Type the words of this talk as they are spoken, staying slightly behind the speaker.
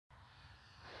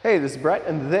Hey, this is Brett,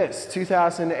 and this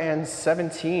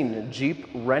 2017 Jeep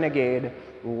Renegade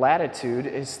Latitude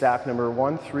is stock number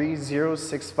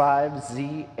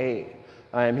 13065ZA.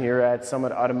 I am here at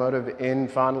Summit Automotive in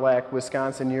Fond du Lac,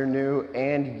 Wisconsin, your new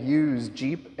and used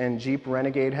Jeep and Jeep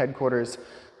Renegade headquarters.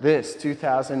 This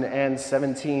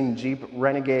 2017 Jeep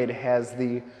Renegade has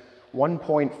the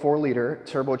 1.4 liter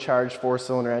turbocharged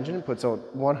 4-cylinder engine. It puts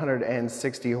out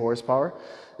 160 horsepower.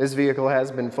 This vehicle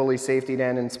has been fully safetied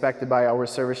and inspected by our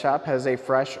service shop, has a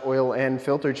fresh oil and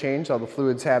filter change. All the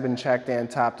fluids have been checked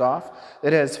and topped off.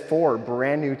 It has 4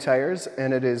 brand new tires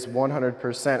and it is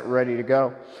 100% ready to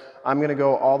go. I'm going to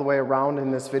go all the way around in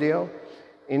this video.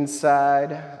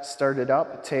 Inside, start it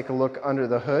up, take a look under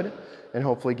the hood, and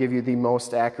hopefully give you the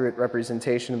most accurate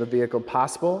representation of the vehicle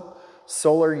possible.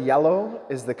 Solar yellow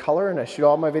is the color, and I shoot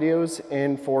all my videos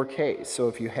in 4K. So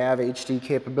if you have HD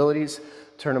capabilities,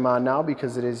 turn them on now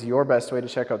because it is your best way to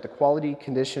check out the quality,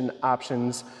 condition,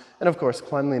 options, and of course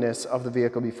cleanliness of the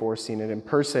vehicle before seeing it in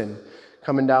person.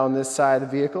 Coming down this side of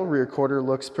the vehicle, rear quarter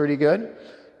looks pretty good.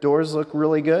 Doors look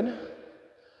really good.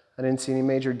 I didn't see any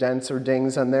major dents or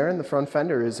dings on there, and the front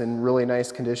fender is in really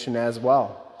nice condition as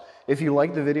well. If you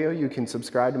like the video, you can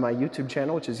subscribe to my YouTube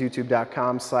channel, which is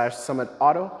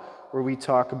youtube.com/summitauto, where we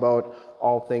talk about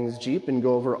all things Jeep and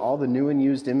go over all the new and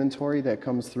used inventory that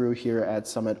comes through here at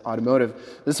Summit Automotive.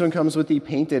 This one comes with the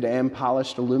painted and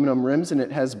polished aluminum rims, and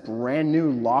it has brand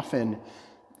new Laufen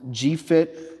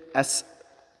G-Fit AS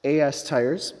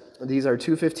tires. These are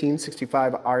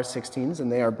 215/65 R16s, and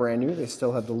they are brand new. They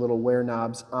still have the little wear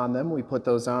knobs on them. We put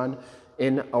those on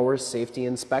in our safety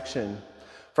inspection.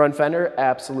 Front fender,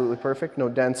 absolutely perfect. No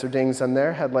dents or dings on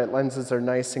there. Headlight lenses are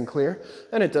nice and clear,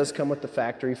 and it does come with the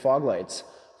factory fog lights.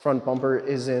 Front bumper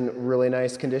is in really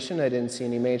nice condition. I didn't see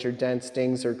any major dents,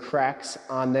 dings, or cracks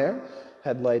on there.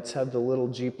 Headlights have the little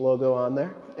Jeep logo on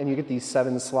there, and you get the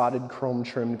 7-slotted chrome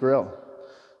trimmed grille.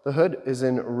 The hood is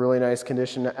in really nice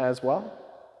condition as well.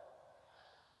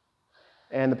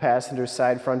 And the passenger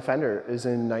side front fender is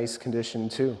in nice condition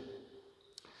too.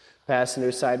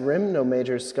 Passenger side rim, no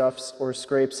major scuffs or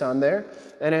scrapes on there.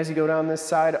 And as you go down this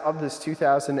side of this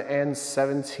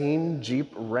 2017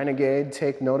 Jeep Renegade,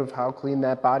 take note of how clean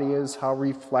that body is, how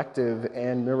reflective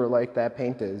and mirror-like that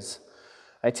paint is.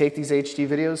 I take these HD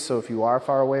videos, so if you are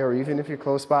far away or even if you're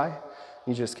close by,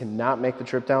 you just cannot make the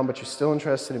trip down, but you're still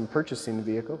interested in purchasing the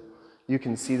vehicle, you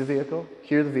can see the vehicle,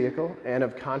 hear the vehicle, and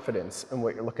have confidence in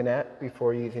what you're looking at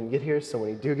before you even get here. So when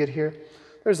you do get here,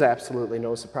 there's absolutely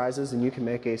no surprises, and you can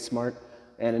make a smart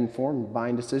and informed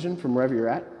buying decision from wherever you're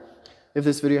at. If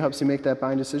this video helps you make that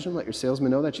buying decision, let your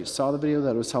salesman know that you saw the video,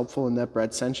 that it was helpful, and that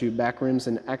Brett sent you. Back rims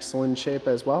in excellent shape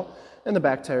as well, and the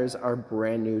back tires are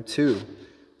brand new too.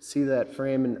 See that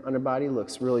frame and underbody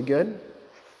looks really good.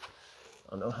 I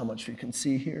don't know how much you can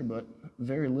see here, but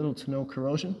very little to no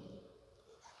corrosion.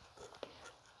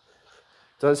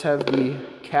 It does have the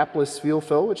Capless fuel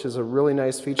fill, which is a really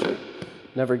nice feature.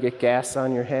 Never get gas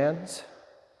on your hands.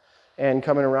 And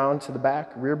coming around to the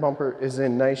back, rear bumper is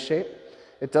in nice shape.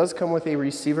 It does come with a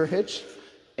receiver hitch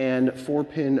and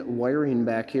 4-pin wiring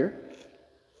back here.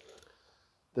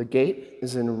 The gate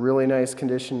is in really nice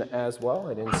condition as well.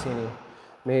 I didn't see any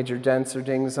major dents or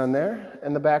dings on there.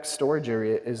 And the back storage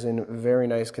area is in very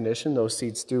nice condition. Those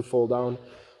seats do fold down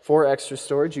for extra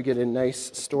storage. You get a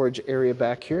nice storage area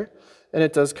back here. And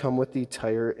it does come with the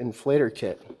tire inflator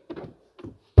kit.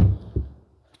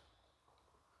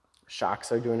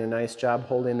 Shocks are doing a nice job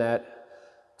holding that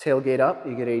tailgate up.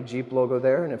 You get a Jeep logo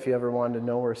there, and if you ever wanted to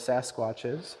know where Sasquatch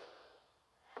is,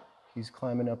 he's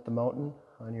climbing up the mountain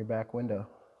on your back window.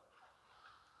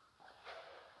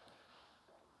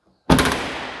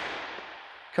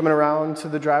 Coming around to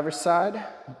the driver's side,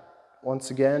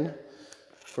 once again,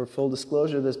 for full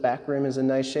disclosure, this back rim is in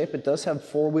nice shape. It does have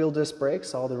 4-wheel disc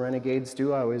brakes. All the Renegades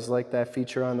do. I always like that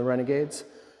feature on the Renegades.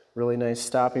 Really nice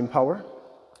stopping power.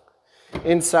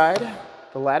 Inside,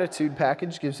 the Latitude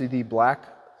package gives you the black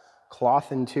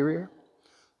cloth interior.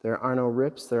 There are no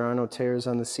rips, there are no tears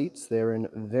on the seats. They're in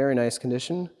very nice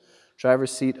condition.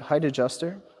 Driver's seat height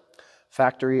adjuster,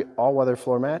 factory all-weather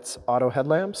floor mats, auto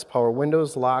headlamps, power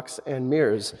windows, locks, and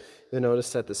mirrors. You'll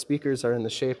notice that the speakers are in the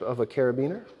shape of a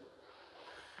carabiner.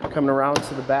 Coming around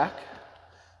to the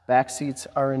back seats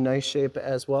are in nice shape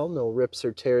as well. No rips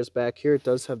or tears back here. It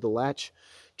does have the Latch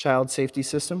child safety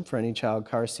system for any child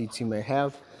car seats you may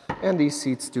have, and these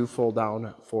seats do fold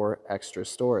down for extra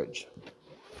storage.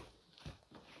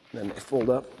 Then they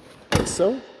fold up like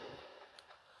so.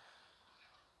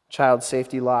 Child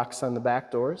safety locks on the back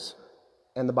doors,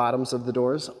 and the bottoms of the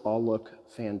doors all look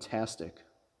fantastic.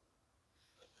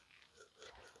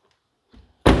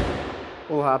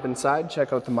 We'll hop inside,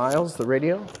 check out the miles, the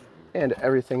radio, and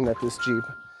everything that this Jeep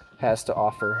has to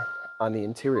offer on the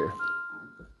interior.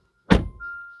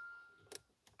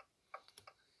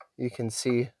 You can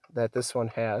see that this one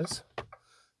has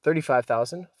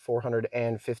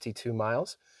 35,452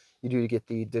 miles. You do get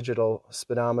the digital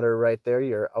speedometer right there,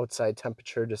 your outside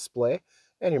temperature display,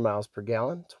 and your miles per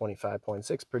gallon,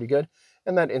 25.6, pretty good.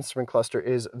 And that instrument cluster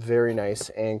is very nice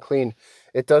and clean.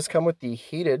 It does come with the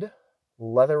heated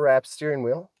leather-wrapped steering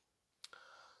wheel.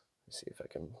 Let's see if I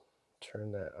can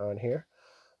turn that on here.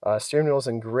 Steering wheel is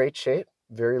in great shape,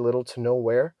 very little to no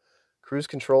wear. Cruise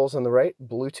controls on the right,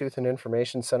 Bluetooth and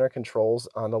information center controls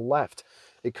on the left.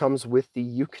 It comes with the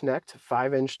Uconnect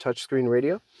 5-inch touchscreen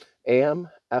radio, AM,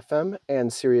 FM,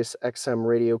 and Sirius XM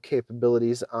radio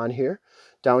capabilities on here.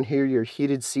 Down here, your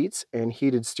heated seats and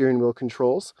heated steering wheel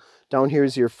controls. Down here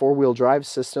is your four-wheel drive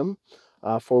system,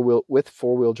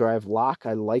 four-wheel drive lock.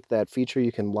 I like that feature.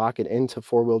 You can lock it into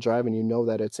four-wheel drive and you know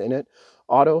that it's in it.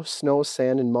 Auto, snow,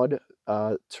 sand, and mud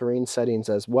terrain settings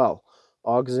as well.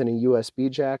 Augs and a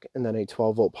USB jack, and then a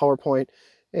 12-volt power point,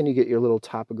 and you get your little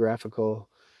topographical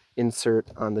insert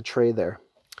on the tray there.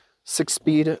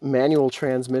 6-speed manual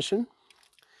transmission,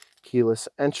 keyless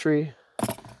entry,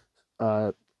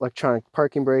 electronic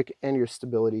parking brake, and your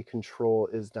stability control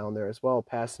is down there as well.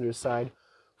 Passenger side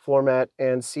floor mat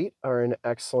and seat are in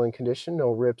excellent condition,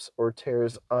 no rips or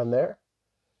tears on there,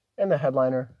 and the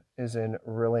headliner is in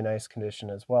really nice condition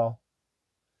as well.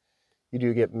 You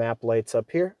do get map lights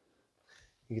up here.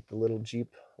 You get the little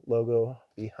Jeep logo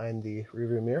behind the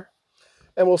rearview mirror.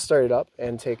 And we'll start it up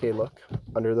and take a look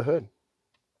under the hood.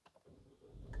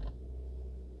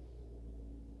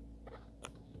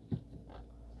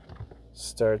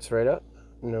 Starts right up.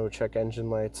 No check engine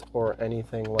lights or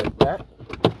anything like that.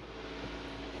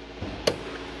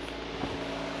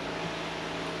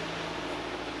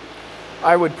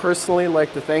 I would personally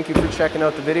like to thank you for checking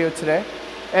out the video today.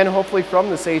 And hopefully from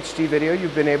this HD video,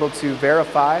 you've been able to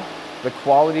verify the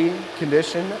quality,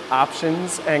 condition,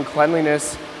 options, and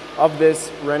cleanliness of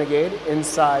this Renegade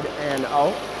inside and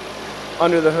out.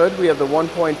 Under the hood, we have the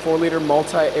 1.4-liter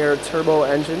MultiAir turbo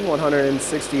engine,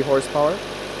 160 horsepower.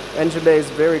 Engine bay is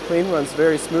very clean, runs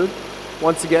very smooth.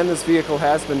 Once again, this vehicle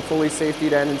has been fully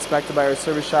safetied and inspected by our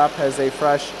service shop, has a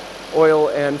fresh oil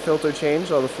and filter change.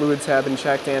 All the fluids have been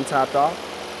checked and topped off.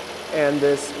 And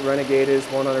this Renegade is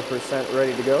 100%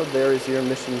 ready to go. There is your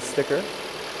emission sticker.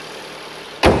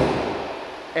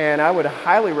 And I would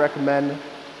highly recommend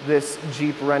this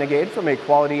Jeep Renegade from a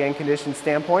quality and condition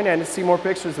standpoint. And to see more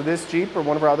pictures of this Jeep or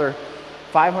one of our other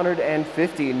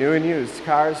 550 new and used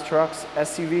cars, trucks,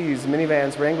 SUVs,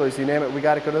 minivans, Wranglers, you name it, we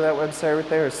got to go to that website right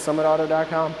there,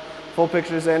 summitauto.com. Full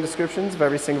pictures and descriptions of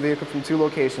every single vehicle from 2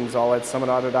 locations, all at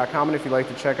summitauto.com. And if you'd like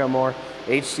to check out more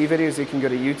HD videos, you can go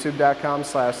to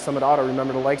youtube.com/summitauto.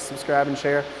 Remember to like, subscribe, and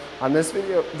share on this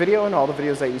video and all the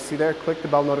videos that you see there. Click the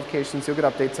bell notifications. You'll get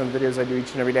updates on the videos I do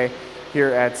each and every day here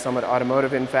at Summit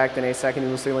Automotive. In fact, in a second, you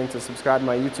will see a link to subscribe to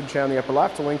my YouTube channel in the upper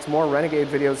left, a link to more Renegade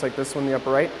videos like this one in the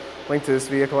upper right, link to this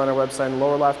vehicle on our website in the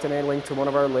lower left, and a link to one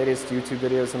of our latest YouTube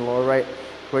videos in the lower right.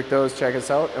 Click those, check us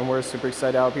out, and we're super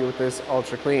excited to help you with this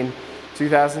ultra clean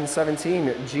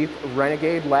 2017 Jeep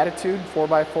Renegade Latitude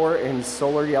 4x4 in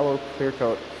solar yellow clear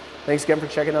coat. Thanks again for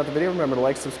checking out the video. Remember to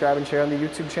like, subscribe, and share on the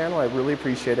YouTube channel. I really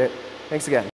appreciate it. Thanks again.